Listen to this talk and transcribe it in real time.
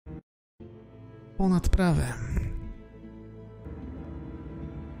Ponad prawem.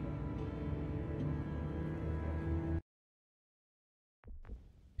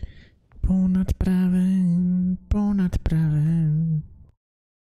 Ponad prawem, ponad prawem.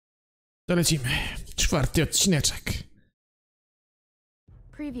 To lecimy. 4. odcineczek.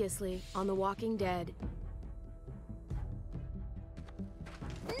 Previously on The Walking Dead.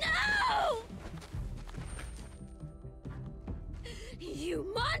 No!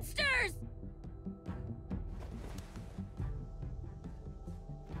 You monsters!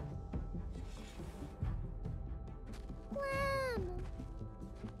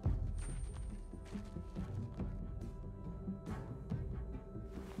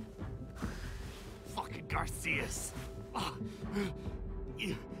 Fucking Garcias! Oh,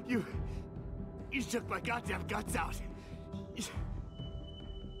 you took my goddamn guts out.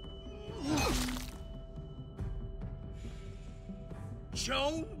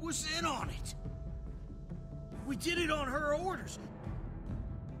 Joan was in on it. We did it on her orders.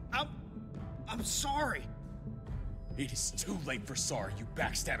 I'm sorry. It is too late for sorry, you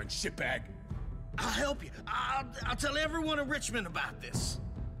backstabbing shitbag. I'll help you. I'll tell everyone in Richmond about this.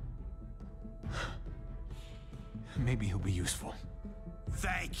 Maybe he'll be useful.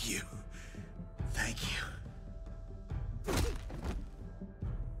 Thank you. Thank you.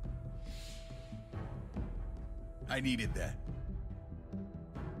 I needed that.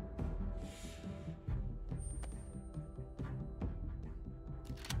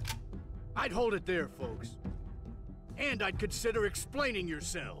 I'd hold it there, folks. And I'd consider explaining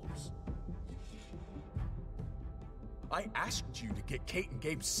yourselves. I asked you to get Kate and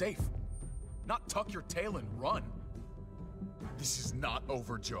Gabe safe, not tuck your tail and run. This is not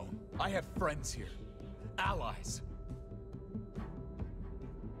over, Joan. I have friends here. Allies.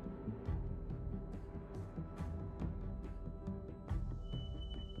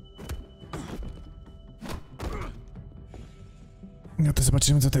 No to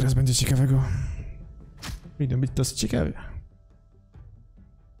zobaczymy, co teraz będzie ciekawego. Powinno być dosyć ciekawe.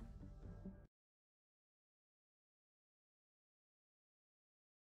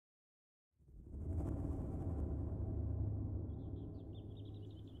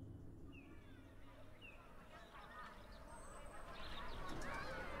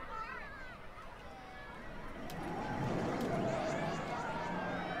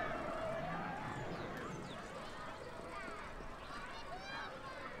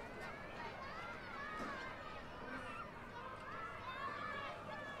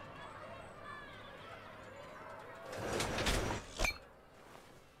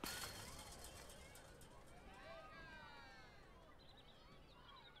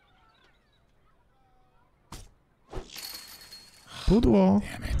 Pudło.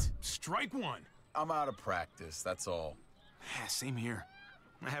 Damn it. Strike one. I'm out of practice, that's all. Same here.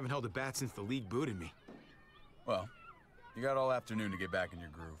 I haven't held a bat since the league booted me. Well, you got all afternoon to get back in your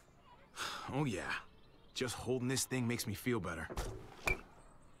groove. Oh yeah. Just holding this thing makes me feel better.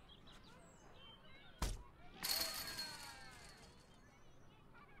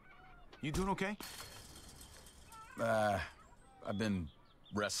 You doing okay? I've been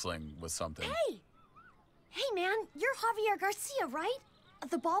wrestling with something. Hey! Hey man, you're Javier Garcia, right?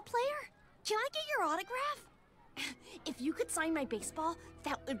 The ball player? Can I get your autograph? If you could sign my baseball,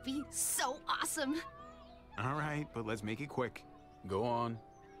 that would be so awesome. All right, but let's make it quick. Go on.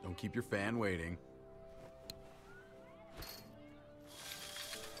 Don't keep your fan waiting.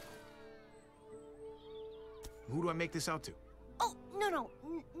 Who do I make this out to? Oh,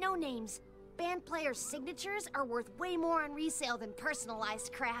 no names. Band players' signatures are worth way more on resale than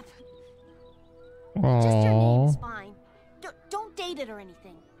personalized crap. Just your name is fine. Don't date it or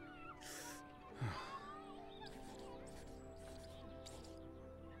anything.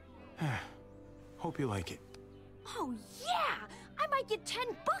 Hope you like it. Oh yeah! I might get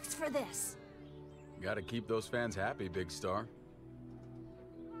 $10 for this. Gotta keep those fans happy, big star.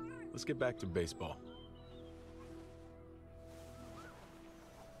 Let's get back to baseball.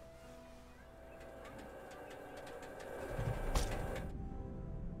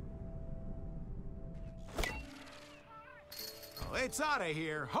 It's out of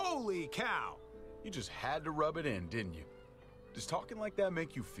here. Holy cow. You just had to rub it in, didn't you? Does talking like that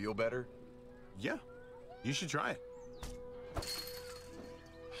make you feel better? Yeah, you should try it.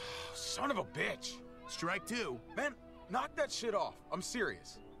 Son of a bitch. Strike two. Man, knock that shit off. I'm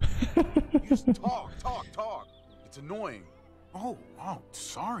serious. You just talk. It's annoying. Oh,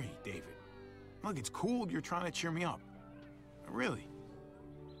 sorry, David. Look, it's cool you're trying to cheer me up. Really.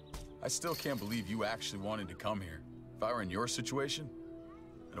 I still can't believe you actually wanted to come here. If I were in your situation,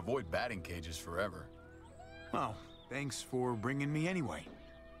 I'd avoid batting cages forever. Well, thanks for bringing me anyway.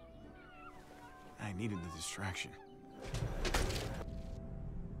 I needed the distraction.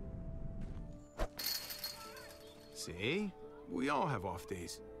 See? We all have off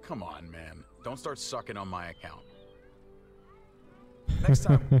days. Come on, man. Don't start sucking on my account. Next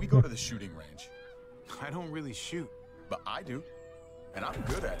time, we go to the shooting range. I don't really shoot. But I do. And I'm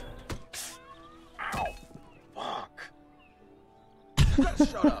good at it. Ow! Fuck! You gotta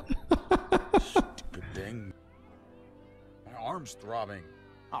shut up. Stupid thing. My arm's throbbing.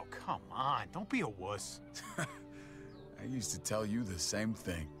 Oh, come on. Don't be a wuss. I used to tell you the same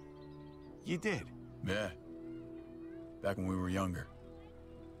thing. You did? Yeah. Back when we were younger.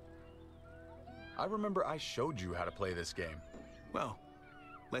 I remember I showed you how to play this game. Well,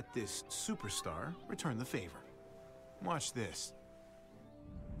 let this superstar return the favor. Watch this.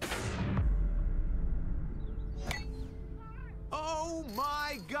 Oh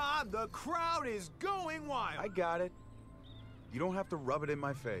my God, the crowd is going wild. I got it. You don't have to rub it in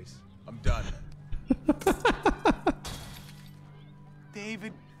my face. I'm done.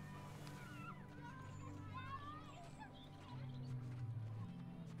 David.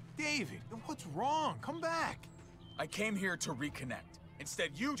 David, what's wrong? Come back. I came here to reconnect.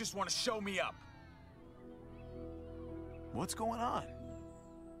 Instead, you just want to show me up. What's going on?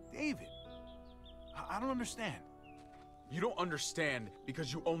 David, I don't understand. You don't understand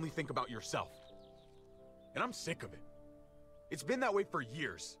because you only think about yourself. And I'm sick of it. It's been that way for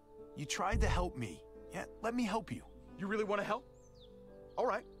years. You tried to help me. Yeah, let me help you. You really want to help? All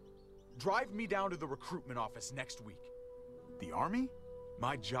right. Drive me down to the recruitment office next week. The army?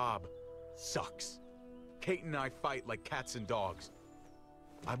 My job sucks. Kate and I fight like cats and dogs.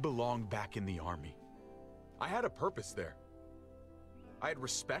 I belong back in the army. I had a purpose there. I had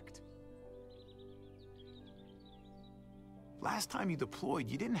respect. Last time you deployed,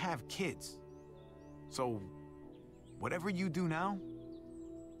 you didn't have kids. So, whatever you do now,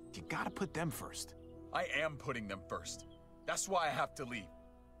 you gotta put them first. I am putting them first. That's why I have to leave.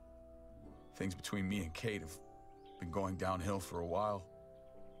 Things between me and Kate have been going downhill for a while.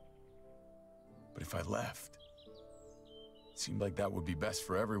 But if I left, it seemed like that would be best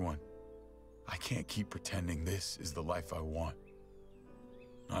for everyone. I can't keep pretending this is the life I want.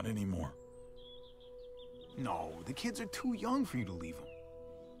 Not anymore. No, the kids are too young for you to leave them.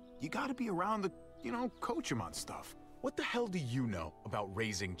 You gotta be around to, coach them on stuff. What the hell do you know about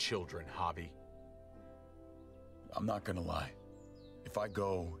raising children, Hobby? I'm not gonna lie. If I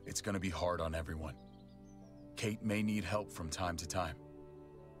go, it's gonna be hard on everyone. Kate may need help from time to time.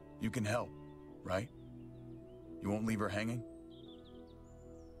 You can help, right? You won't leave her hanging?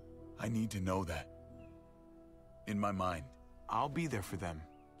 I need to know that. In my mind. I'll be there for them,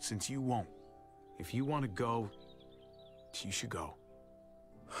 since you won't. If you want to go, you should go.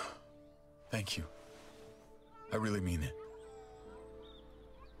 Thank you. I really mean it.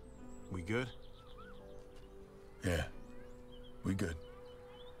 We good? Yeah, we good.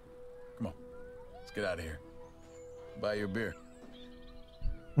 Come on, let's get out of here. Buy you a beer.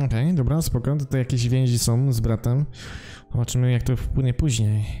 Okej, dobra, spoko. Tutaj jakieś więzi są z bratem. Zobaczymy, jak to wpłynie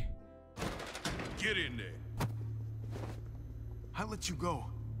później. Get in there. I let you go.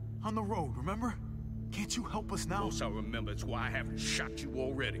 On the road, remember? Can't you help us now? Most I remember, it's why I haven't shot you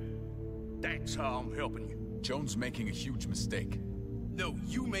already. That's how I'm helping you. Joan's making a huge mistake. No,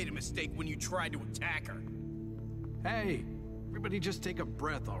 you made a mistake when you tried to attack her. Hey, everybody just take a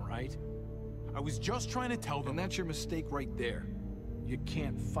breath, all right? I was just trying to tell them. And that's your mistake right there. You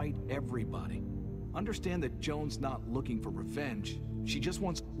can't fight everybody. Understand that Joan's not looking for revenge. She just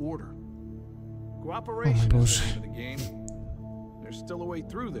wants order. Cooperation is the name of the game. There's still a way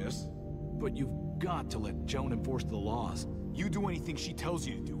through this, but you've got to let Joan enforce the laws. You do anything she tells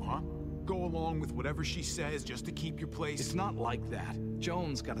you to do, huh? Go along with whatever she says just to keep your place? It's not like that.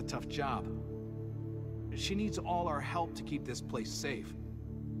 Joan's got a tough job. She needs all our help to keep this place safe.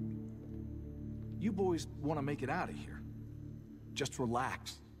 You boys want to make it out of here. Just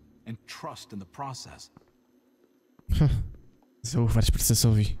relax and trust in the process. Zaufać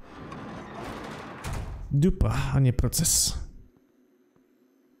procesowi. Dupa, a nie proces.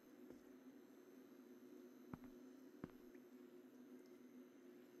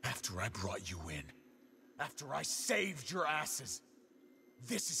 After I brought you in, after I saved your asses,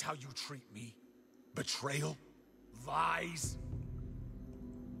 this is how you treat me? Betrayal? Lies?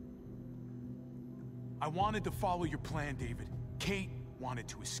 I wanted to follow your plan, David. Kate wanted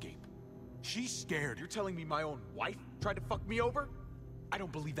to escape. She's scared. You're telling me my own wife tried to fuck me over? I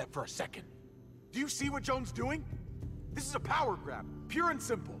don't believe that for a second. Do you see what Joan's doing? This is a power grab, pure and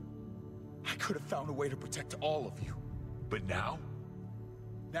simple. I could have found a way to protect all of you. But now?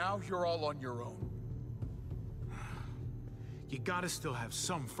 Now you're all on your own. You gotta still have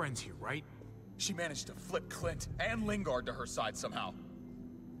some friends here, right? She managed to flip Clint and Lingard to her side somehow.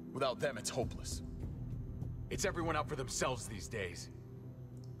 Without them, it's hopeless. It's everyone out for themselves these days.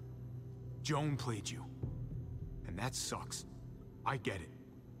 Joan played you. And that sucks. I get it.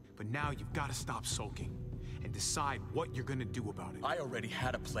 But now you've got to stop sulking and decide what you're gonna do about it. I already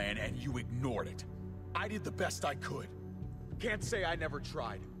had a plan and you ignored it. I did the best I could. Can't say I never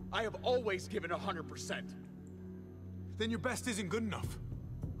tried. I have always given 100%. Then your best isn't good enough.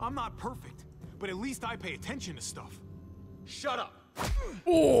 I'm not perfect, but at least I pay attention to stuff. Shut up!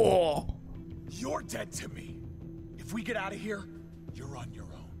 Oh! You're dead to me. If we get out of here, you're on your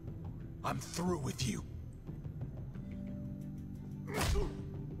own. I'm through with you.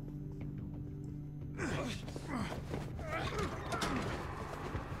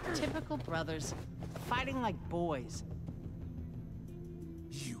 Typical brothers, fighting like boys.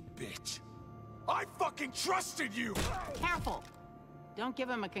 You bitch. I fucking trusted you! Careful! Don't give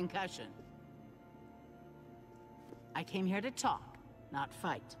him a concussion. I came here to talk, not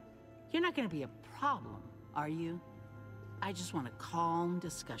fight. You're not gonna be a problem, are you? I just want a calm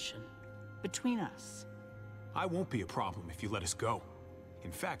discussion between us. I won't be a problem if you let us go.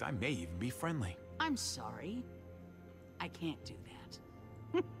 In fact, I may even be friendly. I'm sorry. I can't do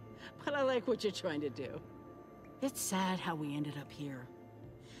that. But I like what you're trying to do. It's sad how we ended up here.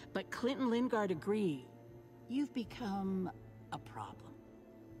 But Clint and Lingard agree. You've become a problem.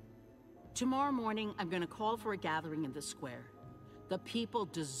 Tomorrow morning, I'm gonna call for a gathering in the square. The people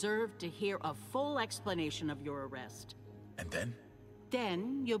deserve to hear a full explanation of your arrest. And then?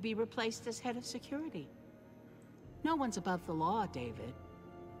 Then you'll be replaced as head of security. No one's above the law, David.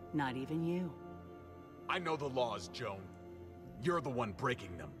 Not even you. I know the laws, Joan. You're the one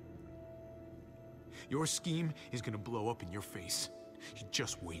breaking them. Your scheme is gonna blow up in your face. You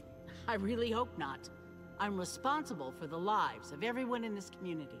just wait. I really hope not. I'm responsible for the lives of everyone in this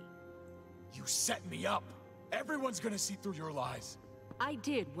community. You set me up. Everyone's gonna see through your lies. I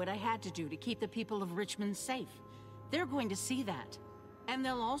did what I had to do to keep the people of Richmond safe. They're going to see that. And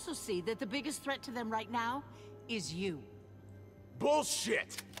they'll also see that the biggest threat to them right now is you.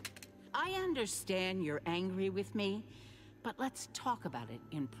 Bullshit! I understand you're angry with me, but let's talk about it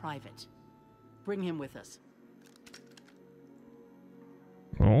in private. Bring him with us.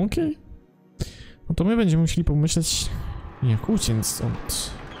 Okej. No to my będziemy musieli pomyśleć, jak uciec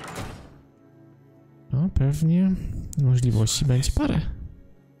stąd. No pewnie możliwości będzie parę.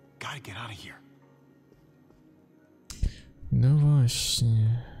 Gotta get out of here. No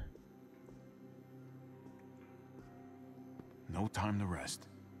właśnie. No time to rest.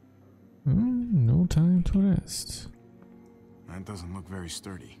 No time to rest. That doesn't look very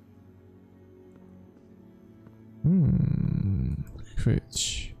sturdy.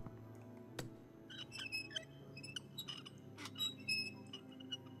 Chwyć.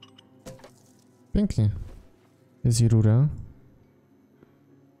 Pięknie. Jest i rura.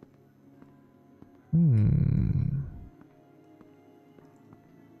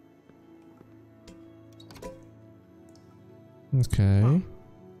 Okay.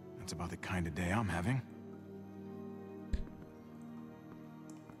 That's about the kind of day I'm having.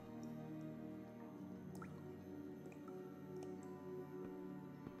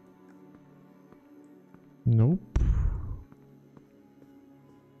 Nope.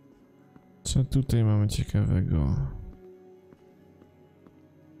 Co tutaj mamy ciekawego?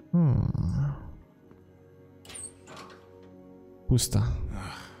 Pusta.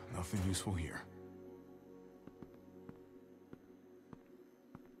 Nothing useful here.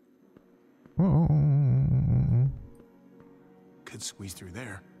 Could squeeze through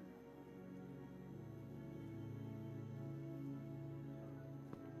there.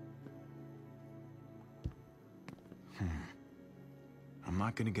 I'm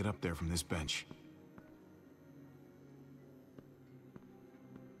not gonna get up there from this bench.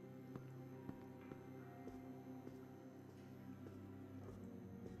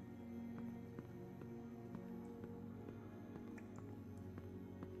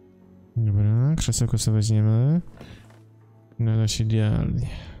 Dobra, krzesełko sobie weźmiemy. Nada się idealnie.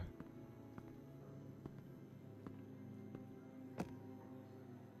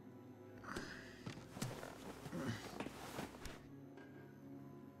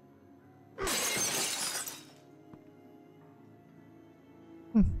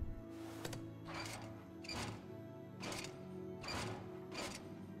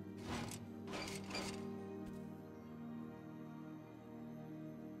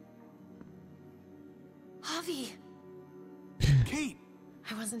 Javi! Kate!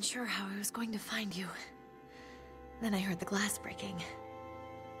 I wasn't sure how I was going to find you. Then I heard the glass breaking.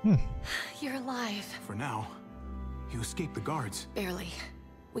 You're alive. For now, you escaped the guards. Barely.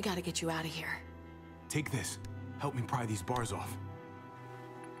 We gotta get you out of here. Take this. Help me pry these bars off.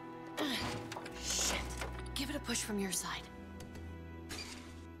 Shit. Give it a push from your side.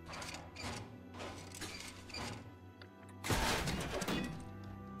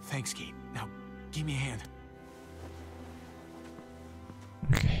 Thanks, Kate. Now, give me a hand.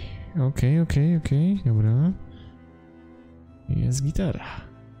 Okej, dobra. Jest gitara.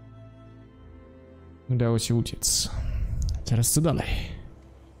 Udało się uciec. Teraz co dalej?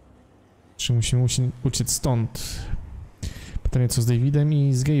 Czy musimy uciec stąd? Pytanie co z Davidem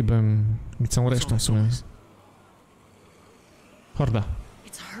i z Gabe'em i całą resztą w sumie. Horda.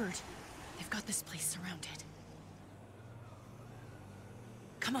 It's a herd. They've got this place surrounded.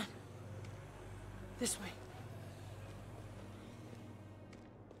 Come on. This way.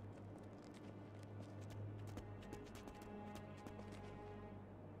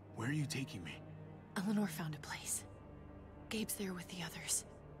 Where are you taking me? Eleanor found a place. Gabe's there with the others.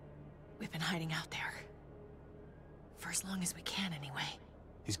 We've been hiding out there. For as long as we can, anyway.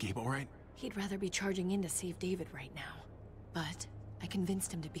 Is Gabe all right? He'd rather be charging in to save David right now. But I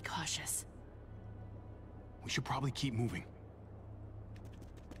convinced him to be cautious. We should probably keep moving.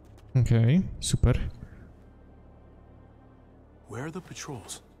 Okej, super. Where are the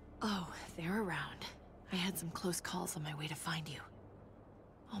patrols? Oh, they're around. I had some close calls on my way to find you.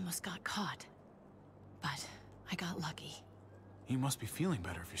 Almost got caught. But I got lucky. You must be feeling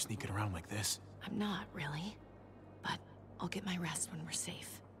better if you're sneaking around like this. I'm not, really. But I'll get my rest when we're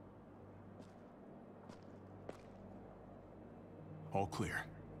safe. All clear.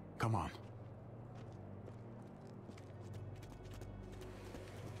 Come on.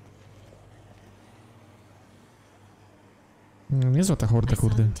 Niezła ta horda, I saw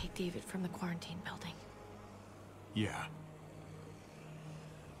kurde. them take David from the quarantine building. Yeah.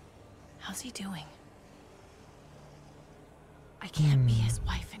 How's he doing? I can't be his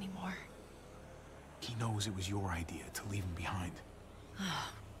wife anymore. He knows it was your idea to leave him behind.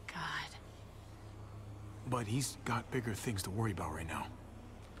 Oh, God. But he's got bigger things to worry about right now.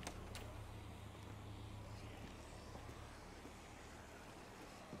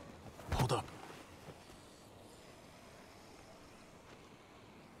 Hold up.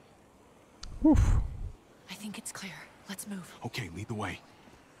 Uff. I think it's clear. Let's move. Okay, lead the way.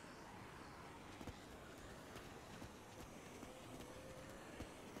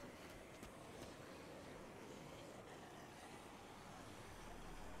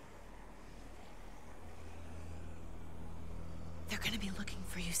 They're gonna be looking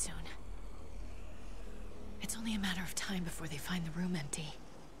for you soon. It's only a matter of time before they find the room empty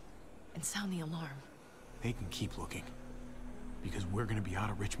and sound the alarm. They can keep looking. Because we're gonna be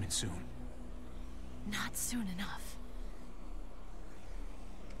out of Richmond soon. Not soon enough.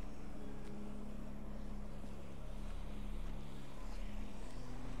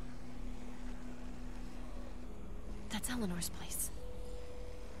 That's Eleanor's place.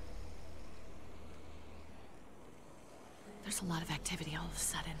 There's a lot of activity all of a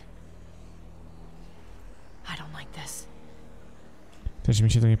sudden. I don't like this. Też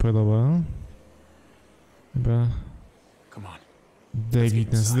mi się to nie podoba. Chyba Come on.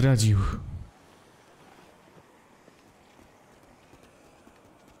 David nas zdradził.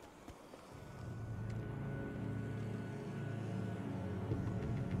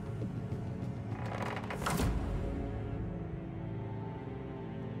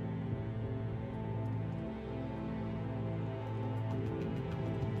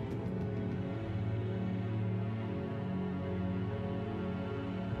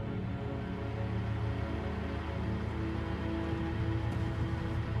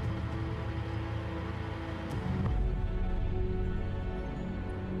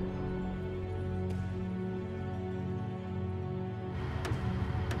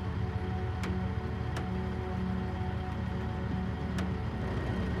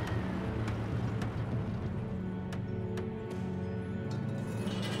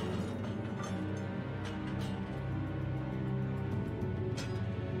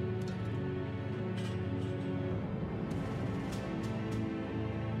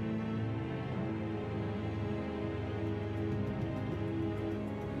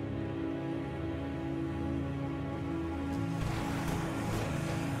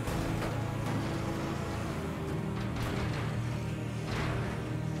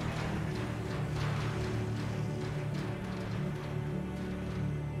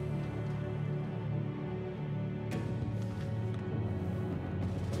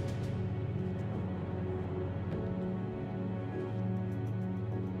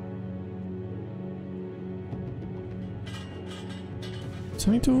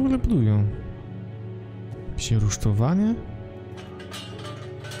 Co oni tu w ogóle budują? Jakieś rusztowanie?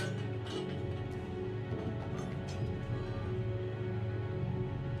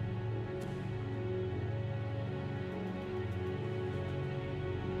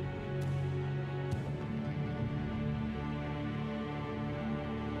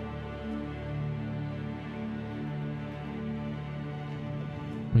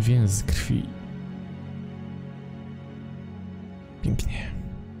 Więz z krwi. Pięknie.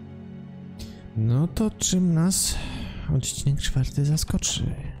 No to czym nas odcinek 4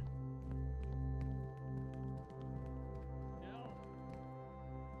 zaskoczy?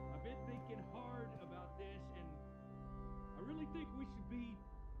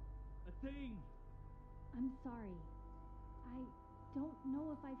 I'm sorry. I don't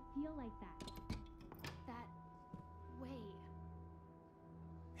know if I feel like that. That way.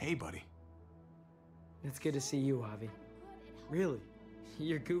 Hey, buddy. It's good to see you, Javi. Really.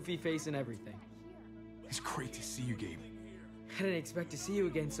 Your goofy face and everything. It's great to see you, Gabe. I didn't expect to see you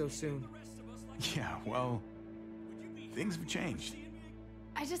again so soon. Yeah, well, things have changed.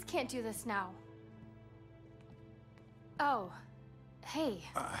 I just can't do this now. Oh. Hey.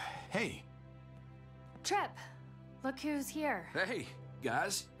 Hey. Trip. Look who's here. Hey,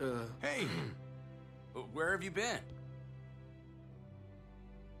 guys. Hey. Where have you been?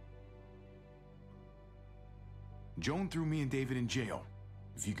 Joan threw me and David in jail,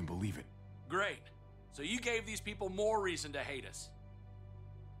 if you can believe it. Great. So you gave these people more reason to hate us.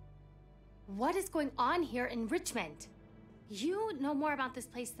 What is going on here in Richmond? You know more about this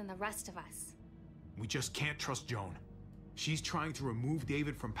place than the rest of us. We just can't trust Joan. She's trying to remove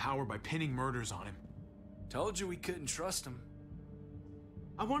David from power by pinning murders on him. Told you we couldn't trust him.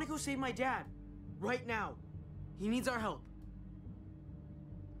 I want to go save my dad. Right now. He needs our help.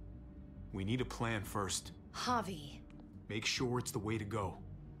 We need a plan first. Javi. Make sure it's the way to go.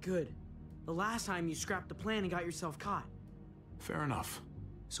 Good. The last time you scrapped the plan and got yourself caught. Fair enough.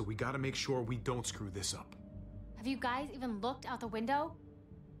 So we gotta make sure we don't screw this up. Have you guys even looked out the window?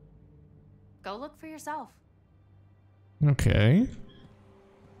 Go look for yourself. Okay.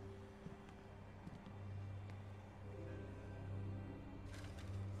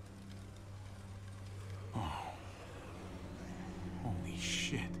 Holy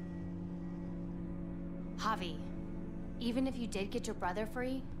shit. Javi, even if you did get your brother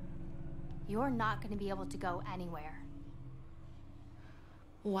free, you're not going to be able to go anywhere.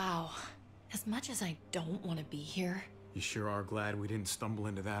 Wow. As much as I don't want to be here. You sure are glad we didn't stumble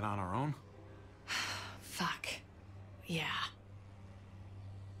into that on our own? Fuck. Yeah.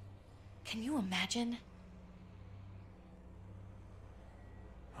 Can you imagine?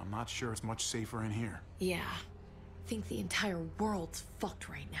 I'm not sure it's much safer in here. Yeah. I think the entire world's fucked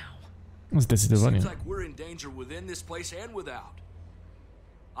right now. Zdecydowanie. Seems like we're in danger within this place and without.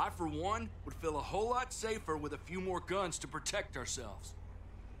 I, for one, would feel a whole lot safer with a few more guns to protect ourselves.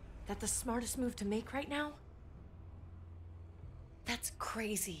 That the smartest move to make right now? That's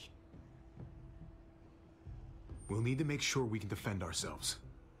crazy. We'll need to make sure we can defend ourselves.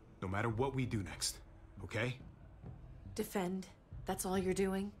 No matter what we do next, okay? Defend? That's all you're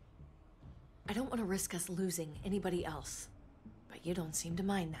doing? I don't want to risk us losing anybody else. But you don't seem to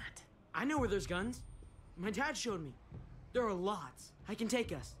mind that. I know where there's guns. My dad showed me. There are lots. I can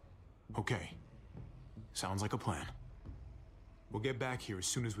take us. Okay. Sounds like a plan. We'll get back here as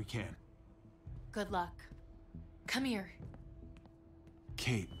soon as we can. Good luck. Come here.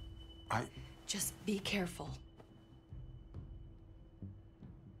 Kate, Just be careful.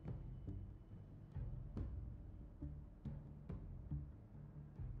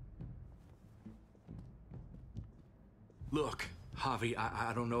 Look, Javi,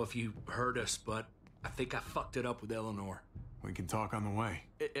 I don't know if you heard us, but I think I fucked it up with Eleanor. We can talk on the way.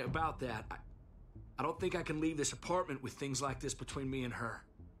 About that, I don't think I can leave this apartment with things like this between me and her.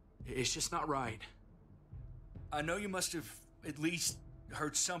 It's just not right. I know you must have at least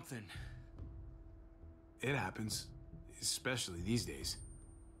heard something. It happens, especially these days.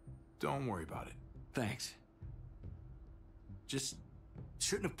 Don't worry about it. Thanks. Just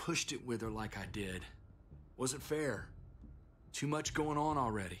shouldn't have pushed it with her like I did. Wasn't fair. Too much going on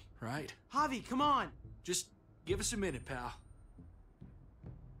already, right? Javi, come on! Just give us a minute, pal.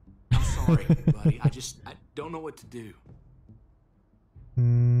 I'm sorry, buddy. I don't know what to do.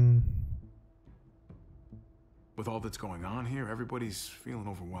 With all that's going on here, everybody's feeling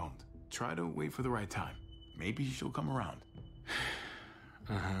overwhelmed. Try to wait for the right time. Maybe she'll come around.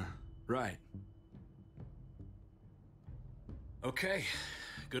 Uh-huh. Right. Okay.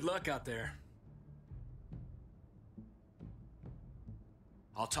 Good luck out there.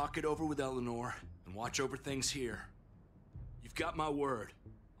 I'll talk it over with Eleanor and watch over things here. You've got my word.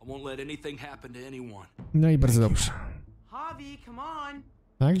 I won't let anything happen to anyone. No i bardzo dobrze. Javi, come on!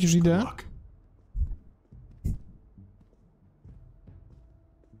 Tak, już idę.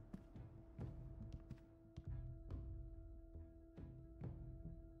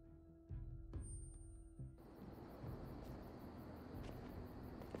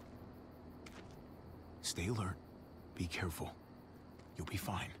 Stay alert. Be careful. You'll be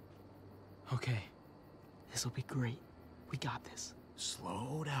fine. Okay. This'll be great. We got this.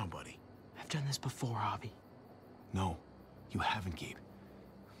 Slow down, buddy. I've done this before, Javi. No, you haven't, Gabe.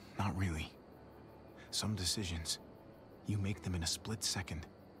 Not really. Some decisions, you make them in a split second,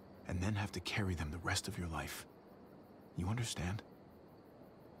 and then have to carry them the rest of your life. You understand?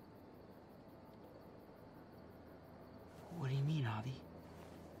 What do you mean, Javi?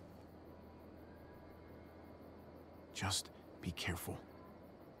 Just be careful.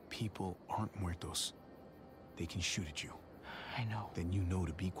 People aren't muertos. They can shoot at you. I know. Then you know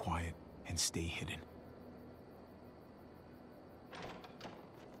to be quiet and stay hidden.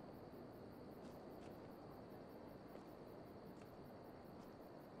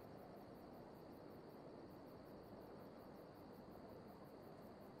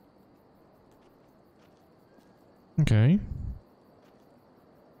 Okay.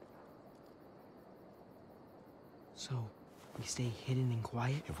 So, we stay hidden and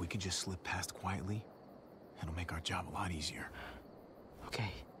quiet? If we could just slip past quietly, it'll make our job a lot easier.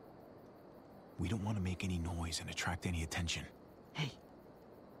 Okay. We don't want to make any noise and attract any attention. Hey,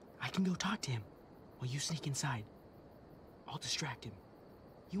 I can go talk to him while you sneak inside. I'll distract him.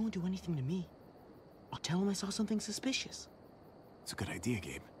 You won't do anything to me. I'll tell him I saw something suspicious. It's a good idea,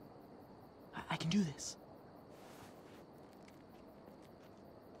 Gabe. I can do this.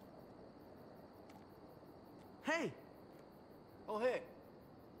 Hey! Oh, hey.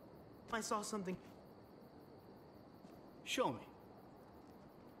 I saw something. Show me.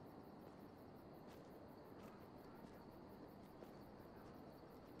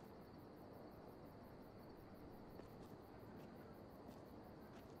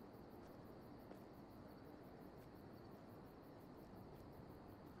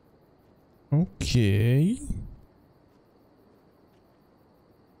 Okay.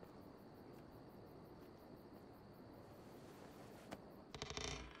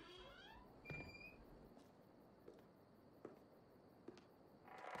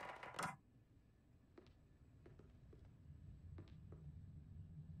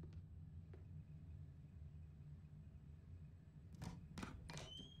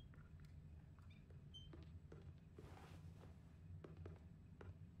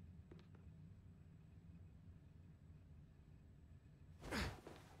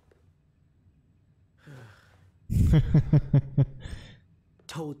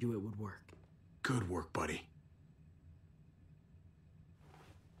 Told you it would work. Good work, buddy.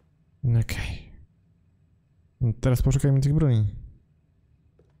 Okej. Teraz poszukajmy tych broni.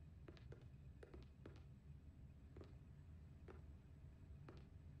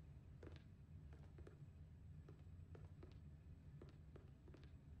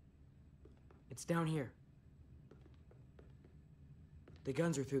 It's down here. The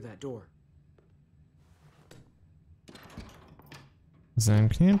guns are through that door.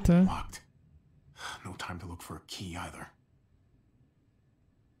 Zamknięte. Locked. No time to look for a key either.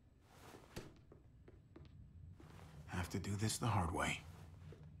 Have to do this the hard way.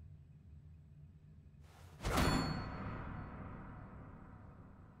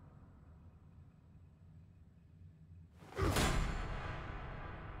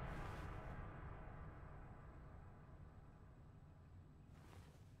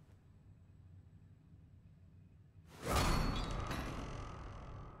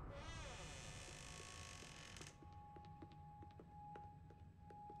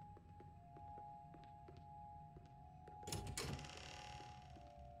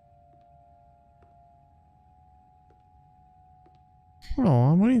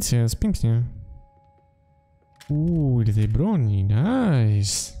 O, amunicja jest, pięknie. Ile tej broni,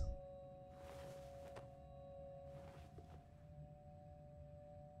 nice.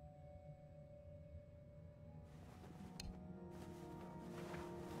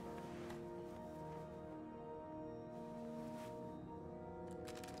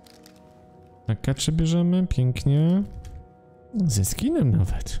 Akacze bierzemy, pięknie. Ze skinem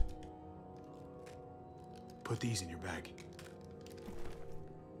nawet. Put these in your bag.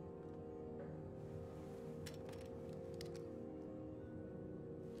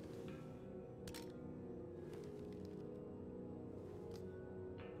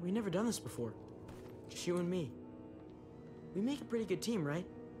 We've never done this before. Just you and me. We make a pretty good team, right?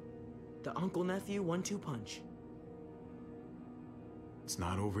 The uncle-nephew 1-2 punch. It's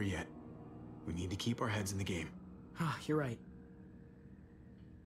not over yet. We need to keep our heads in the game. Ah, you're right.